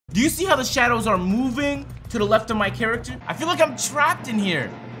Do you see how the shadows are moving to the left of my character? I feel like I'm trapped in here.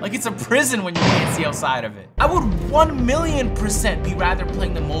 Like it's a prison when you can't see outside of it. I would 1,000,000% be rather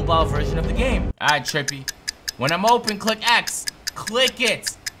playing the mobile version of the game. All right, Trippy. When I'm open, click X. Click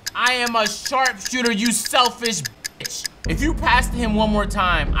it. I am a sharpshooter, you selfish bitch. If you pass to him one more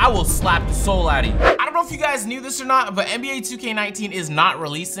time, I will slap the soul out of you. I don't know if you guys knew this or not, but NBA 2K19 is not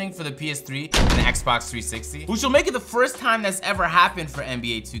releasing for the PS3 and the Xbox 360, which will make it the first time that's ever happened for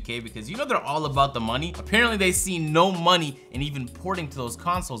NBA 2K because you know they're all about the money. Apparently they see no money in even porting to those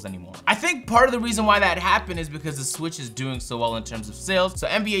consoles anymore. I think part of the reason why that happened is because the Switch is doing so well in terms of sales, so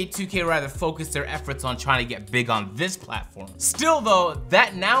NBA 2K rather focus their efforts on trying to get big on this platform. Still though,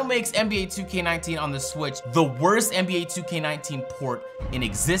 that now makes NBA 2K19 on the Switch the worst NBA 2K19 port in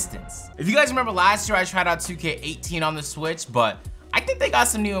existence. If you guys remember last year, I tried out 2K18 on the Switch, but I think they got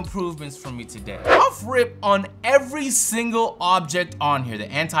some new improvements for me today. Off rip, on every single object on here,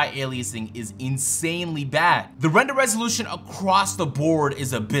 the anti-aliasing is insanely bad. The render resolution across the board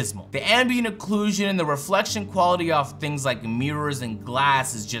is abysmal. The ambient occlusion and the reflection quality of things like mirrors and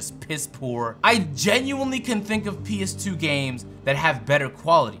glass is just piss poor. I genuinely can think of PS2 games that have better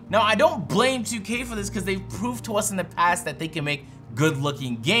quality. Now, I don't blame 2K for this because they've proved to us in the past that they can make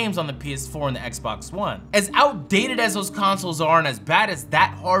good-looking games on the PS4 and the Xbox One. As outdated as those consoles are and as bad as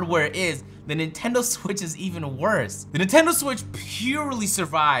that hardware is, the Nintendo Switch is even worse. The Nintendo Switch purely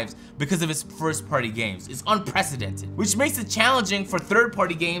survives because of its first-party games. It's unprecedented, which makes it challenging for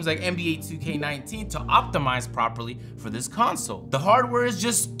third-party games like NBA 2K19 to optimize properly for this console. The hardware is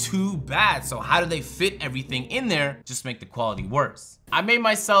just too bad, so how do they fit everything in there just make the quality worse? I made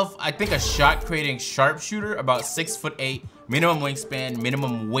myself, I think, a shot-creating sharpshooter, about 6'8", minimum wingspan,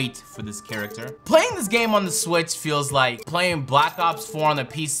 minimum weight for this character. Playing this game on the Switch feels like playing Black Ops 4 on the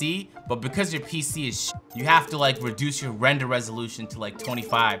PC, but because your PC is you have to like reduce your render resolution to like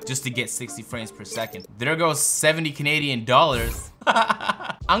 25 just to get 60 frames per second. There goes 70 Canadian dollars.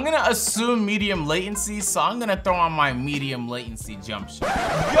 I'm gonna assume medium latency, so I'm gonna throw on my medium latency jump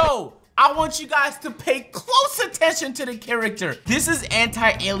shot. Yo! I want you guys to pay close attention to the character. This is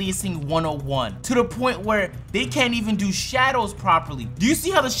anti-aliasing 101 to the point where they can't even do shadows properly. Do you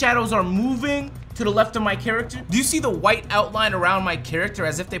see how the shadows are moving to the left of my character? Do you see the white outline around my character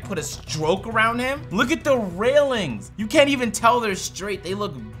as if they put a stroke around him? Look at the railings. You can't even tell they're straight. They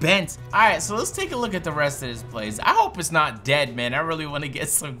look bent. All right, so let's take a look at the rest of this place. I hope it's not dead, man. I really want to get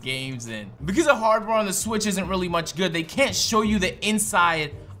some games in. Because the hardware on the Switch isn't really much good, they can't show you the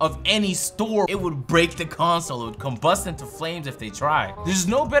inside of any store. It would break the console. It would combust into flames if they tried. There's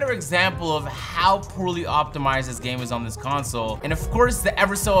no better example of how poorly optimized this game is on this console. And of course, the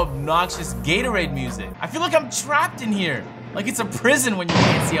ever so obnoxious Gatorade music. I feel like I'm trapped in here. Like it's a prison when you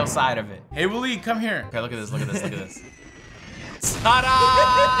can't see outside of it. Hey, Willie, come here. Okay, look at this, look at this, look at this.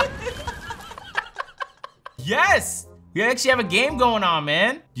 Ta-da! Yes! We actually have a game going on,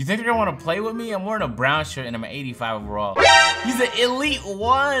 man. Do you think they're gonna wanna play with me? I'm wearing a brown shirt and I'm an 85 overall. He's an elite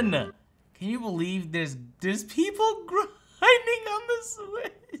 1. Can you believe there's people grinding on the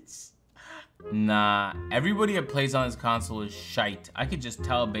Switch? Nah, everybody that plays on this console is shite. I could just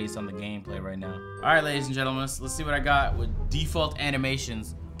tell based on the gameplay right now. All right, ladies and gentlemen, let's see what I got with default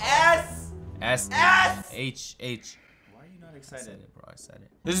animations. S, H. Why are you not excited? I said it, bro, I said it.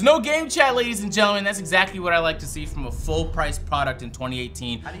 There's no game chat, ladies and gentlemen. That's exactly what I like to see from a full price product in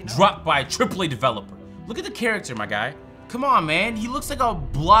 2018, dropped by a AAA developer. Look at the character, my guy. Come on, man. He looks like a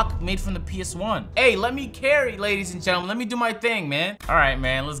block made from the PS1. Hey, let me carry, ladies and gentlemen. Let me do my thing, man. All right,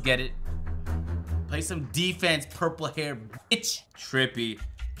 man, let's get it. Play some defense, purple hair bitch. Trippy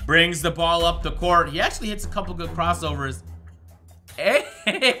brings the ball up the court. He actually hits a couple good crossovers.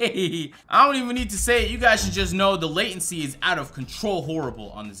 Hey, I don't even need to say it. You guys should just know the latency is out of control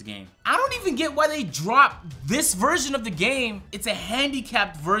horrible on this game. I don't even get why they dropped this version of the game. It's a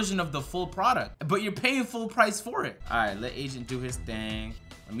handicapped version of the full product, but you're paying full price for it. All right, let Agent do his thing.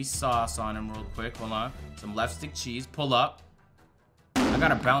 Let me sauce on him real quick. Hold on. Some left stick cheese. Pull up. I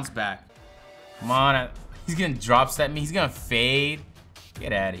gotta bounce back. Come on. He's gonna drop set me. He's gonna fade.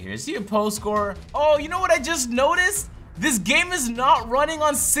 Get out of here. Is he a post scorer? Oh, you know what I just noticed? This game is not running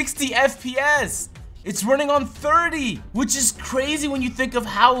on 60 FPS. It's running on 30, which is crazy when you think of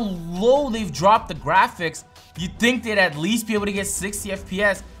how low they've dropped the graphics. You'd think they'd at least be able to get 60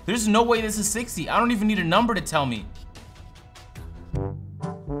 FPS. There's no way this is 60. I don't even need a number to tell me.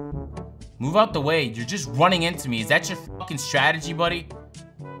 Move out the way. You're just running into me. Is that your fucking strategy, buddy?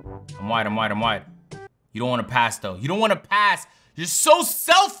 I'm wide, I'm wide, I'm wide. You don't want to pass, though. You don't want to pass. You're so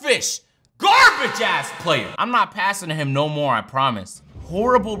selfish. Garbage ass player. I'm not passing to him no more, I promise.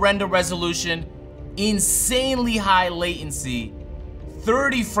 Horrible render resolution, insanely high latency,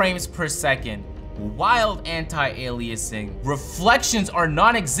 30 frames per second, wild anti-aliasing, reflections are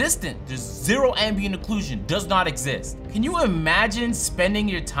non-existent. There's zero ambient occlusion, does not exist. Can you imagine spending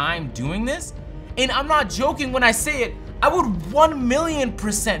your time doing this? And I'm not joking when I say it, I would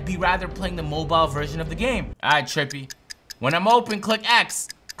 1,000,000% be rather playing the mobile version of the game. Alright, Trippy. When I'm open, click X.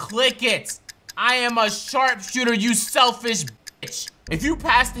 Click it. I am a sharpshooter, you selfish bitch. If you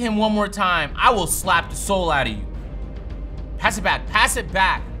pass to him one more time, I will slap the soul out of you. Pass it back, pass it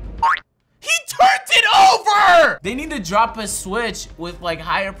back. He turned it over! They need to drop a Switch with like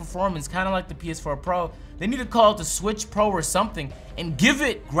higher performance, kind of like the PS4 Pro. They need to call it the Switch Pro or something and give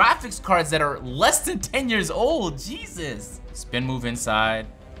it graphics cards that are less than 10 years old. Jesus. Spin move inside.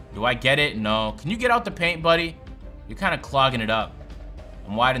 Do I get it? No. Can you get out the paint, buddy? You're kind of clogging it up.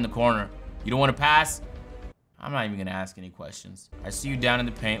 I'm wide in the corner. You don't want to pass? I'm not even going to ask any questions. I see you down in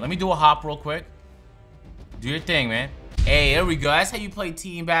the paint. Let me do a hop real quick. Do your thing, man. Hey, there we go. That's how you play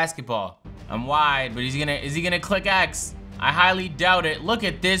team basketball. I'm wide, but is he gonna click X? I highly doubt it. Look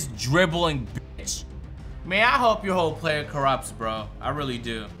at this dribbling bitch. Man, I hope your whole player corrupts, bro. I really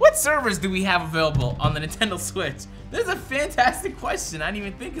do. What servers do we have available on the Nintendo Switch? This is a fantastic question. I didn't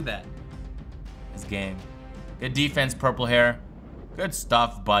even think of that. This game. Good defense, purple hair. Good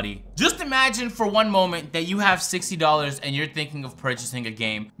stuff, buddy. Just imagine for one moment that you have $60 and you're thinking of purchasing a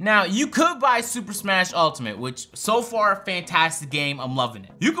game. Now, you could buy Super Smash Ultimate, which so far, fantastic game, I'm loving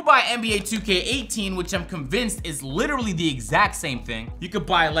it. You could buy NBA 2K18, which I'm convinced is literally the exact same thing. You could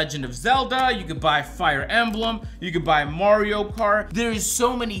buy Legend of Zelda, you could buy Fire Emblem, you could buy Mario Kart. There's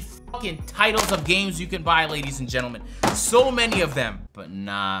so many fucking titles of games you can buy, ladies and gentlemen. So many of them. But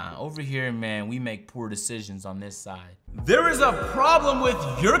nah, over here, man, we make poor decisions on this side. There is a problem with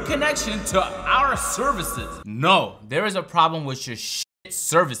your connection to our services. No, there is a problem with your shit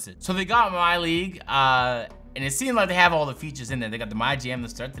services. So they got My League, and it seems like they have all the features in there. They got the My GM to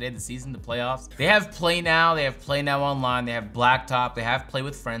start today, the season, the playoffs. They have Play Now, they have Play Now Online, they have Blacktop, they have Play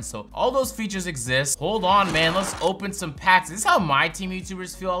with Friends. So all those features exist. Hold on, man, let's open some packs. This is how my team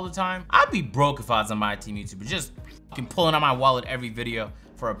YouTubers feel all the time. I'd be broke if I was a My Team YouTuber, just fucking pulling out my wallet every video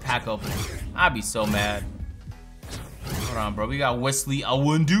for a pack opening. I'd be so mad. Hold on, bro. We got Wesley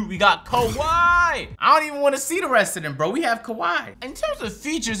Awundu. We got Kawhi. I don't even want to see the rest of them, bro. We have Kawhi. In terms of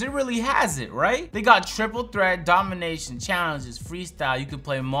features, it really has it, right? They got triple threat, domination, challenges, freestyle. You can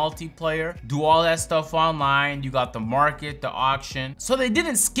play multiplayer, do all that stuff online. You got the market, the auction. So they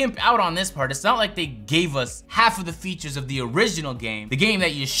didn't skimp out on this part. It's not like they gave us half of the features of the original game, the game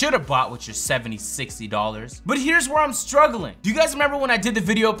that you should have bought with your $70, $60. But here's where I'm struggling. Do you guys remember when I did the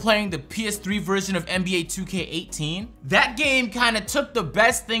video playing the PS3 version of NBA 2K18? That game kind of took the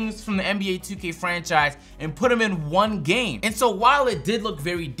best things from the NBA 2K franchise and put them in one game. And so while it did look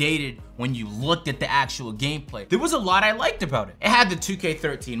very dated when you looked at the actual gameplay, there was a lot I liked about it. It had the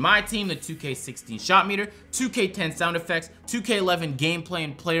 2K13 My Team, the 2K16 shot meter, 2K10 sound effects, 2K11 gameplay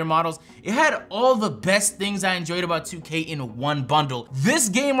and player models. It had all the best things I enjoyed about 2K in one bundle. This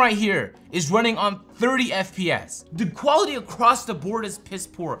game right here is running on 30 FPS. The quality across the board is piss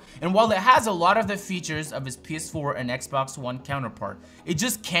poor. And while it has a lot of the features of its PS4 and Xbox One counterpart, it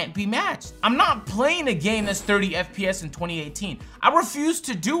just can't be matched. I'm not playing a game that's 30 FPS in 2018. I refuse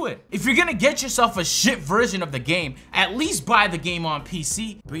to do it. If you're gonna get yourself a shit version of the game, at least buy the game on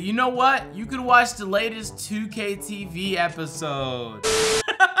PC. But you know what? You could watch the latest 2K TV episode.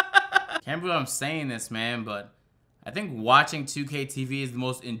 Can't believe I'm saying this, man, but I think watching 2K TV is the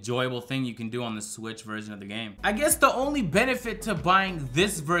most enjoyable thing you can do on the Switch version of the game. I guess the only benefit to buying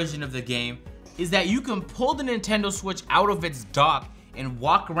this version of the game is that you can pull the Nintendo Switch out of its dock and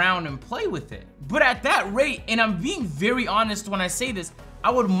walk around and play with it. But at that rate, and I'm being very honest when I say this, I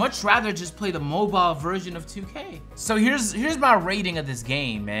would much rather just play the mobile version of 2K. So here's my rating of this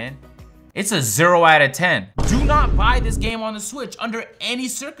game, man. It's a 0 out of 10. Do not buy this game on the Switch under any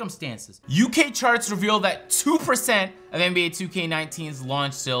circumstances. UK charts reveal that 2% of NBA 2K19's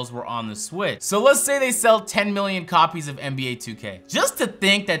launch sales were on the Switch. So let's say they sell 10 million copies of NBA 2K. Just to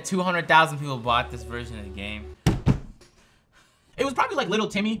think that 200,000 people bought this version of the game. It was probably like little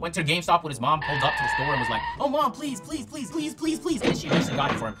Timmy went to GameStop with his mom, pulled up to the store and was like, "Oh mom, please, please, please, please, please, please." And she eventually got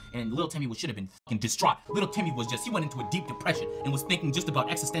it for him. And little Timmy should have been fucking distraught. Little Timmy he went into a deep depression and was thinking just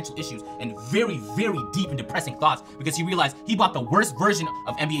about existential issues and very, very deep and depressing thoughts because he realized he bought the worst version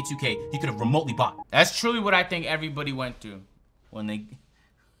of NBA 2K he could have remotely bought. That's truly what I think everybody went through when they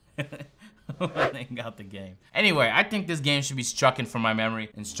when they got the game. Anyway, I think this game should be strucken from my memory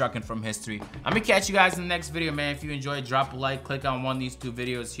and strucken from history. I'm gonna catch you guys in the next video, man. If you enjoyed, drop a like, click on one of these two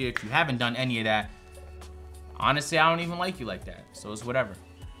videos here. If you haven't done any of that, honestly, I don't even like you like that. So it's whatever.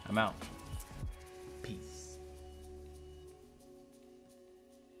 I'm out.